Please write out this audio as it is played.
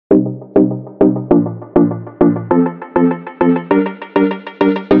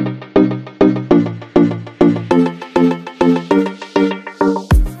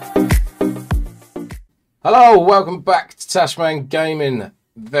Yo, welcome back to Tashman Gaming.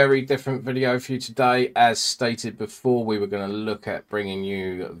 Very different video for you today. As stated before, we were going to look at bringing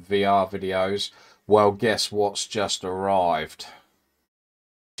you VR videos. Well, guess what's just arrived?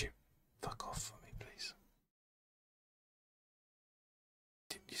 Fuck off for me, please.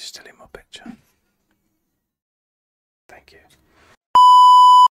 You're still in my picture. Thank you.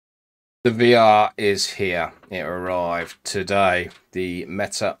 The VR is here. It arrived today. The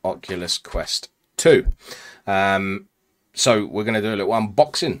Meta Oculus Quest 2. So we're going to do a little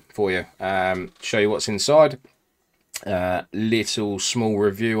unboxing for you, show you what's inside, little small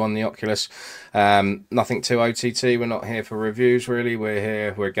review on the Oculus. Nothing too OTT. We're not here for reviews really.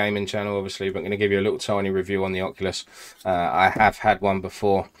 We're a gaming channel obviously, but I'm going to give you a little tiny review on the Oculus. I have had one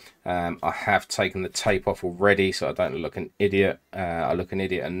before. I have taken the tape off already, so I don't look an idiot. I look an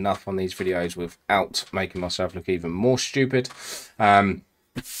idiot enough on these videos without making myself look even more stupid.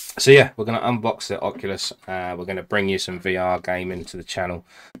 So yeah, we're going to unbox the Oculus. We're going to bring you some VR gaming to the channel.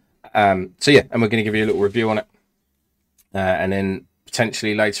 So yeah, and we're going to give you a little review on it. And then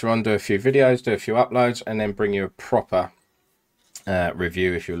potentially later on do a few videos, do a few uploads, and then bring you a proper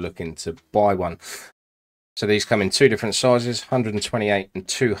review if you're looking to buy one. So these come in two different sizes, 128 and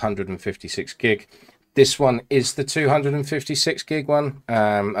 256 gig. This one is the 256 gig one.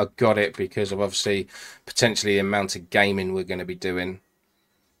 I got it because of obviously potentially the amount of gaming we're going to be doing.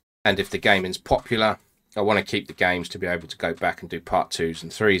 And if the gaming's popular, I want to keep the games to be able to go back and do part 2s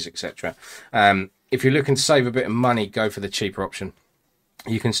and 3s, etc. If you're looking to save a bit of money, go for the cheaper option.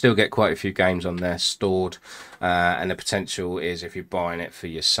 You can still get quite a few games on there stored. And the potential is if you're buying it for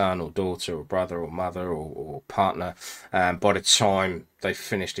your son or daughter or brother or mother or partner, by the time they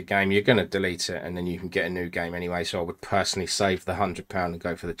finish the game, you're going to delete it and then you can get a new game anyway. So I would personally save the £100 and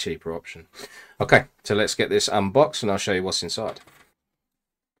go for the cheaper option. Okay, so let's get this unboxed and I'll show you what's inside.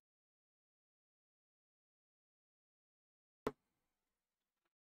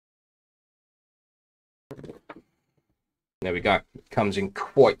 There we go. It comes in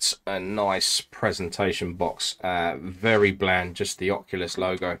quite a nice presentation box. Very bland, just the Oculus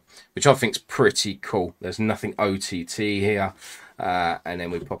logo, which I think is pretty cool. There's nothing OTT here. And then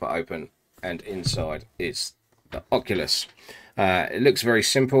we pop it open, and inside is the Oculus. It looks very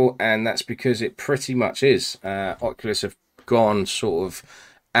simple, and that's because it pretty much is. Oculus have gone sort of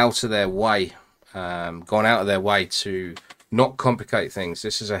out of their way, to not complicate things.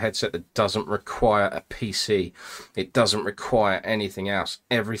 This is a headset that doesn't require a PC. It doesn't require anything else.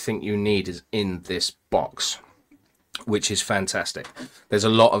 Everything you need is in this box, which is fantastic. There's a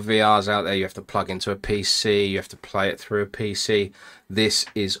lot of VRs out there. You have to plug into a PC. You have to play it through a PC. This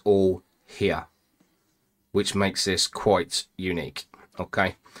is all here, which makes this quite unique.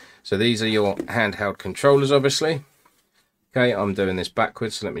 Okay, so these are your handheld controllers, obviously. Okay, I'm doing this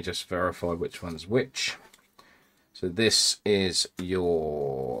backwards, so let me just verify which one's which. So this is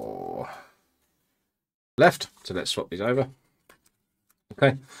your left. So let's swap these over.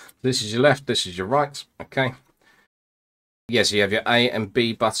 Okay, this is your left, this is your right. Okay. Yes, you have your A and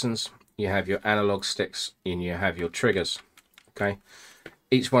B buttons. You have your analog sticks and you have your triggers. Okay.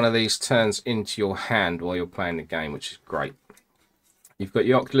 Each one of these turns into your hand while you're playing the game, which is great. You've got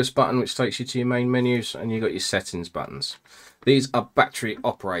your Oculus button, which takes you to your main menus, and you've got your settings buttons. These are battery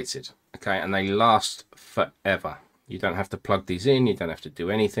operated, okay, and they last forever. You don't have to plug these in, you don't have to do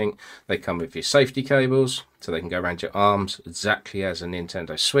anything. They come with your safety cables, so they can go around your arms exactly as a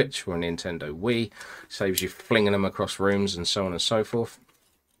Nintendo Switch or a Nintendo Wii. Saves you flinging them across rooms and so on and so forth.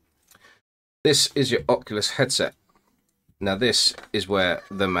 This is your Oculus headset. Now this is where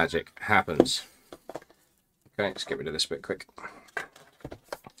the magic happens. Okay, let's get rid of this bit quick.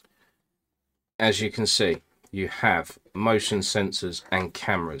 As you can see, you have motion sensors and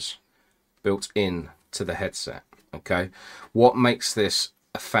cameras built in to the headset. Okay, what makes this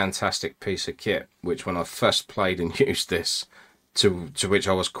a fantastic piece of kit, which when I first played and used this, to which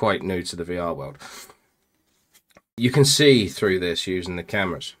I was quite new to the VR world, you can see through this using the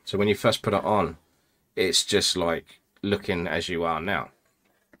cameras. So when you first put it on, it's just like looking as you are now.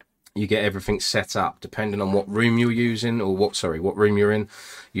 You get everything set up depending on what room you're using, or what room you're in.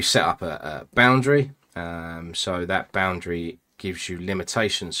 You set up a boundary, so that boundary gives you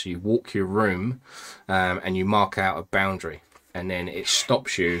limitations. So you walk your room and you mark out a boundary, and then it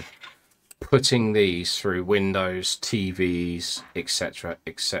stops you putting these through windows, TVs, etc,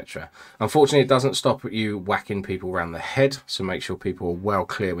 etc. Unfortunately, it doesn't stop you whacking people around the head, so make sure people are well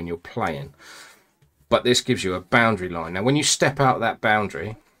clear when you're playing. But this gives you a boundary line. Now when you step out that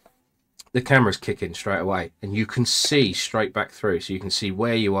boundary, the cameras kick in straight away and you can see straight back through. So you can see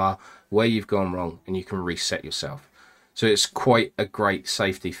where you are, where you've gone wrong, and you can reset yourself. So it's quite a great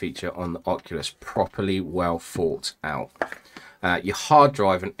safety feature on the Oculus, properly well thought out. Your hard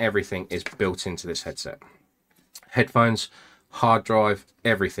drive and everything is built into this headset. Headphones, hard drive,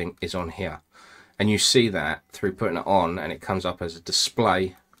 everything is on here. And you see that through putting it on, and it comes up as a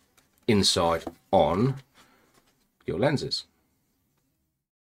display inside on your lenses.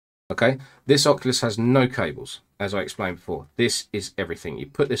 Okay, this Oculus has no cables, as I explained before. This is everything. You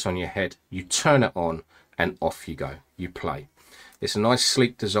put this on your head, you turn it on, and off you go. You play. It's a nice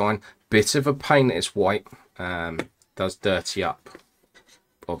sleek design. Bit of a pain that it's white. Does dirty up,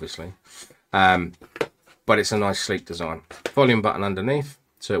 obviously. But it's a nice sleek design. Volume button underneath,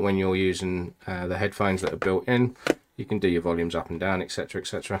 so that when you're using the headphones that are built in, you can do your volumes up and down, etc,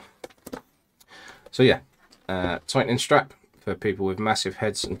 etc. So yeah, tightening strap for people with massive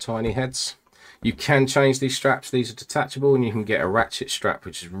heads and tiny heads. You can change these straps. These are detachable, and you can get a ratchet strap,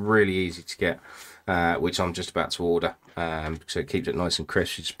 which is really easy to get, which I'm just about to order. So it keeps it nice and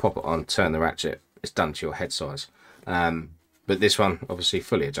crisp. You just pop it on, turn the ratchet, it's done to your head size. But this one, obviously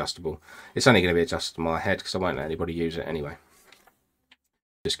fully adjustable. It's only going to be adjusted to my head because I won't let anybody use it anyway.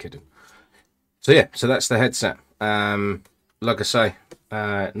 Just kidding. So yeah, so that's the headset. Like I say,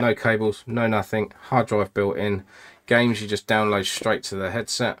 no cables, no nothing. Hard drive built in. Games you just download straight to the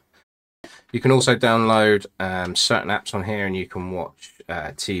headset. You can also download certain apps on here, and you can watch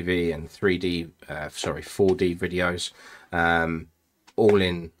TV and 4D videos, all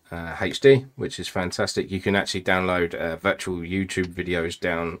in HD, which is fantastic. You can actually download virtual YouTube videos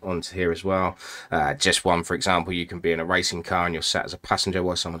down onto here as well. Just one, for example, you can be in a racing car and you're sat as a passenger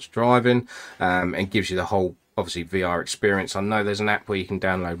while someone's driving, and gives you the whole, obviously, VR experience. I know there's an app where you can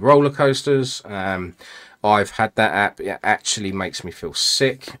download roller coasters. I've had that app. It actually makes me feel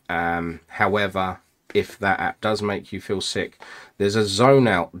sick. However, if that app does make you feel sick, there's a zone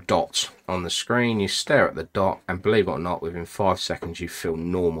out dot on the screen. You stare at the dot, and believe it or not, within 5 seconds you feel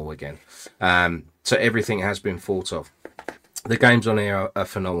normal again. So everything has been thought of. The games on here are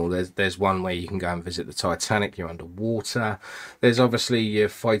phenomenal. There's one where you can go and visit the Titanic. You're underwater. There's obviously your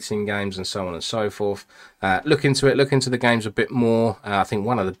fighting games and so on and so forth. Look into it. Look into the games a bit more. I think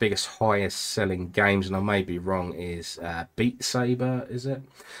one of the biggest, highest selling games, and I may be wrong, is Beat Saber, is it?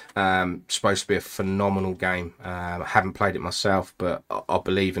 Supposed to be a phenomenal game. I haven't played it myself, but I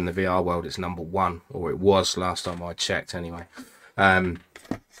believe in the VR world it's #1, or it was last time I checked anyway.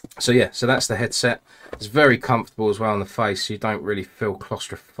 So yeah, so that's the headset. It's very comfortable as well on the face. You don't really feel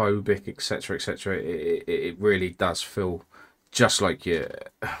claustrophobic, etc, etc. It really does feel just like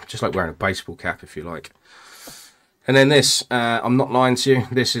wearing a baseball cap, if you like. And then this, I'm not lying to you,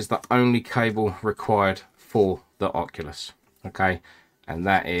 this is the only cable required for the Oculus. Okay, and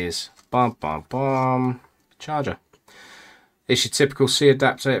that is charger. It's your typical C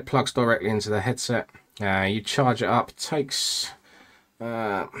adapter. It plugs directly into the headset. You charge it up. It takes,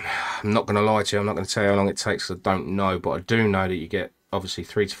 I'm not going to lie to you, I'm not going to tell you how long it takes, I don't know, but I do know that you get obviously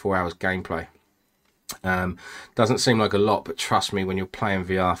 3 to 4 hours gameplay. Doesn't seem like a lot, but trust me, when you're playing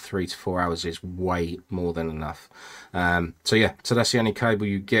VR, 3 to 4 hours is way more than enough. So yeah, so that's the only cable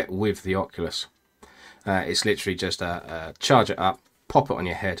you get with the Oculus. It's literally just charge it up, pop it on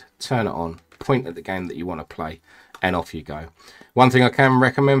your head, turn it on, point at the game that you want to play, and off you go. One thing I can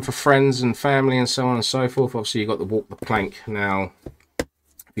recommend for friends and family and so on and so forth, obviously you've got the walk the plank. Now,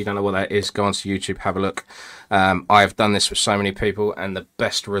 if you don't know what that is, go onto YouTube, have a look. I've done this with so many people, and the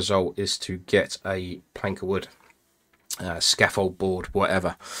best result is to get a plank of wood, scaffold board,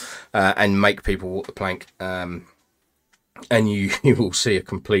 whatever, and make people walk the plank. And you will see a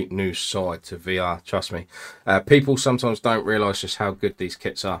complete new side to VR, trust me. People sometimes don't realise just how good these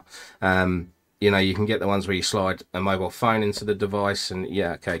kits are. You know, you can get the ones where you slide a mobile phone into the device, and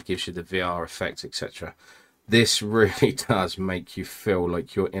yeah, okay, it gives you the VR effect, etc. This really does make you feel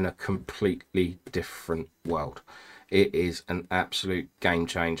like you're in a completely different world. It is an absolute game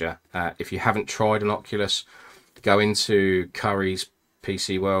changer. If you haven't tried an Oculus, go into Curry's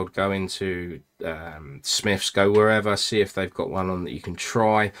PC World, go into Smith's, go wherever, see if they've got one on that you can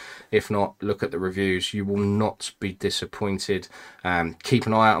try. If not, look at the reviews. You will not be disappointed. Keep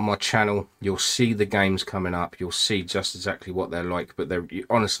an eye out on my channel. You'll see the games coming up. You'll see just exactly what they're like, but they're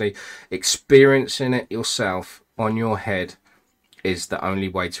honestly, experiencing it yourself on your head is the only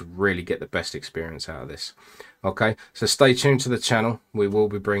way to really get the best experience out of this. Okay, so stay tuned to the channel. We will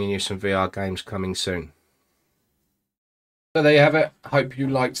be bringing you some VR games coming soon. So there you have it. Hope you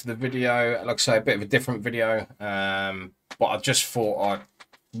liked the video. Like I say, a bit of a different video, but I just thought I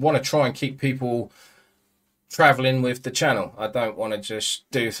want to try and keep people traveling with the channel. I don't want to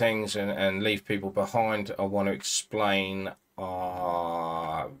just do things and leave people behind. I want to explain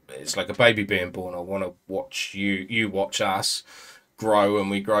it's like a baby being born. I want to watch you watch us grow, and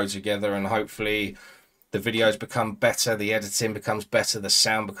we grow together, and hopefully the videos become better, the editing becomes better, the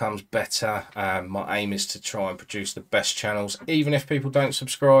sound becomes better. My aim is to try and produce the best channels, even if people don't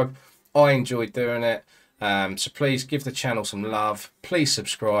subscribe. I enjoy doing it. So please give the channel some love. Please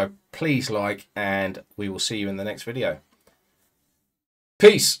subscribe, please like, and we will see you in the next video.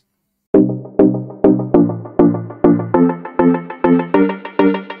 Peace.